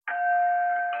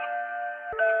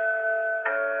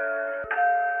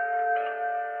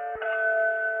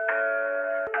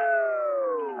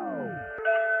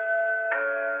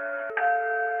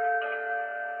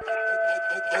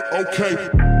Okay.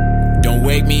 Don't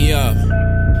wake me up.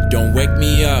 Don't wake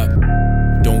me up.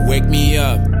 Don't wake me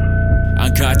up.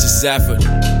 Unconscious effort.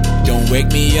 Don't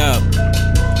wake me up.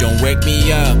 Don't wake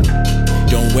me up.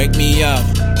 Don't wake me up.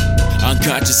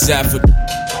 Unconscious effort.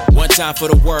 One time for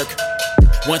the work.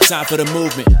 One time for the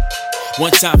movement.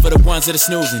 One time for the ones that are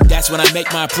snoozing. That's when I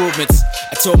make my improvements.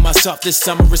 I told myself this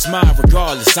summer is mine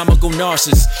regardless. I'ma go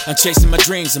nauseous. I'm chasing my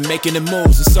dreams and making the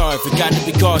moves. I'm sorry, forgot to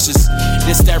be cautious.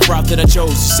 This that route that I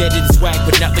chose. You said it is whack,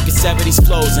 but not like it's 70s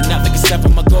flows. And not like it's set for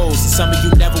my goals. And some of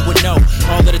you never would know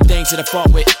all of the things that I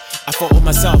fought with. I fought with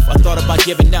myself. I thought about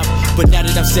giving up, but now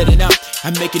that I'm setting up,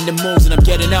 I'm making the moves and I'm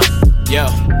getting up. Yo,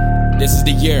 this is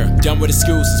the year, I'm done with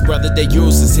excuses. Brother, they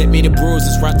useless, hit me the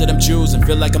bruises. Route that I'm choosing,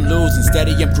 feel like I'm losing.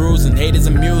 Steady, I'm cruising, haters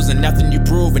amusing. Nothing you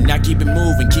proving, now keep it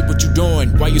moving. Keep what you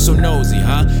doing, why you so nosy,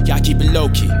 huh? Y'all keep it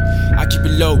low-key, I keep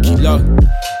it low-key, low.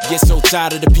 Get so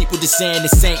tired of the people that saying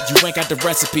this ain't, you ain't got the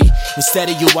recipe. Instead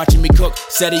of you watching me cook,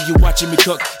 steady you watching me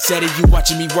cook, steady you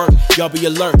watching me work. Y'all be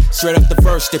alert, straight up the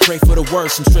verse, they pray for the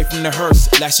worst. I'm straight from the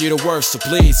hearse, last year the worst. So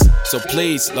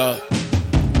please, love,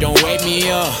 don't wake me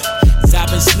up. Cause I've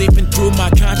been sleeping through my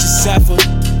conscious effort,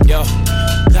 yo.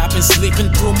 I've been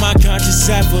sleeping through my conscious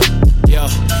effort, yo.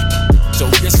 So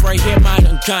this right here, my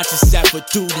unconscious effort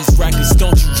through these records.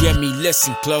 Don't you hear me?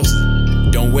 Listen close.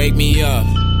 Don't wake me up.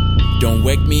 Don't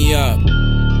wake me up.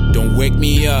 Don't wake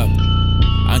me up.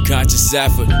 Unconscious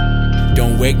effort.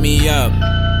 Don't wake me up.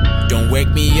 Don't wake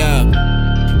me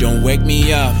up. Don't wake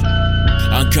me up.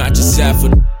 Unconscious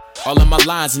effort. All of my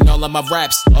lines and all of my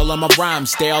raps, all of my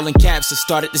rhymes, they all in caps. I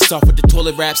started this off with the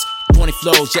toilet raps, 20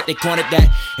 flows, yet they cornered that.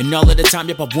 And all of the time,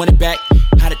 yep, I won it back.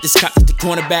 How did this cop at the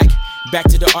cornerback? Back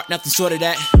to the art, nothing short of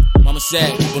that. Mama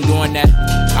said, keep on doing that.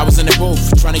 I was in the booth,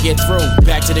 trying to get through.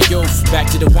 Back to the youth, back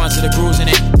to the ones that are cruising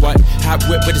it. What? Hot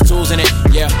whip with the tools in it.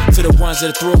 Yeah, to the ones that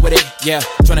are through with it. Yeah,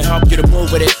 trying to help you to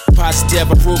move with it.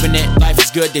 Positive, approving it. Life is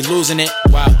good, they losing it.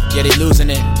 Wow, yeah, they losing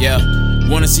it. Yeah,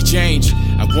 wanna see change.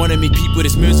 I wanna meet people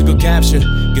this musical capture.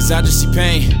 Cause I just see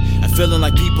pain. I'm feeling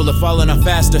like people are falling off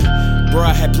faster. Bro,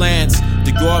 I had plans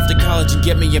to go off to college and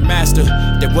get me a master.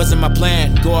 That wasn't my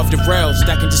plan. Go off the rails,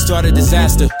 that can just start a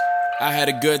disaster. I had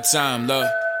a good time, love.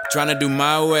 Trying to do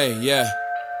my way, yeah.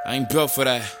 I ain't built for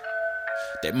that.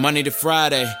 That Monday to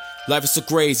Friday, life is so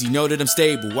crazy, know that I'm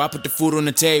stable. I put the food on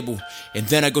the table, and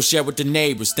then I go share with the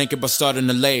neighbors. Think about starting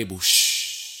a label. Shh.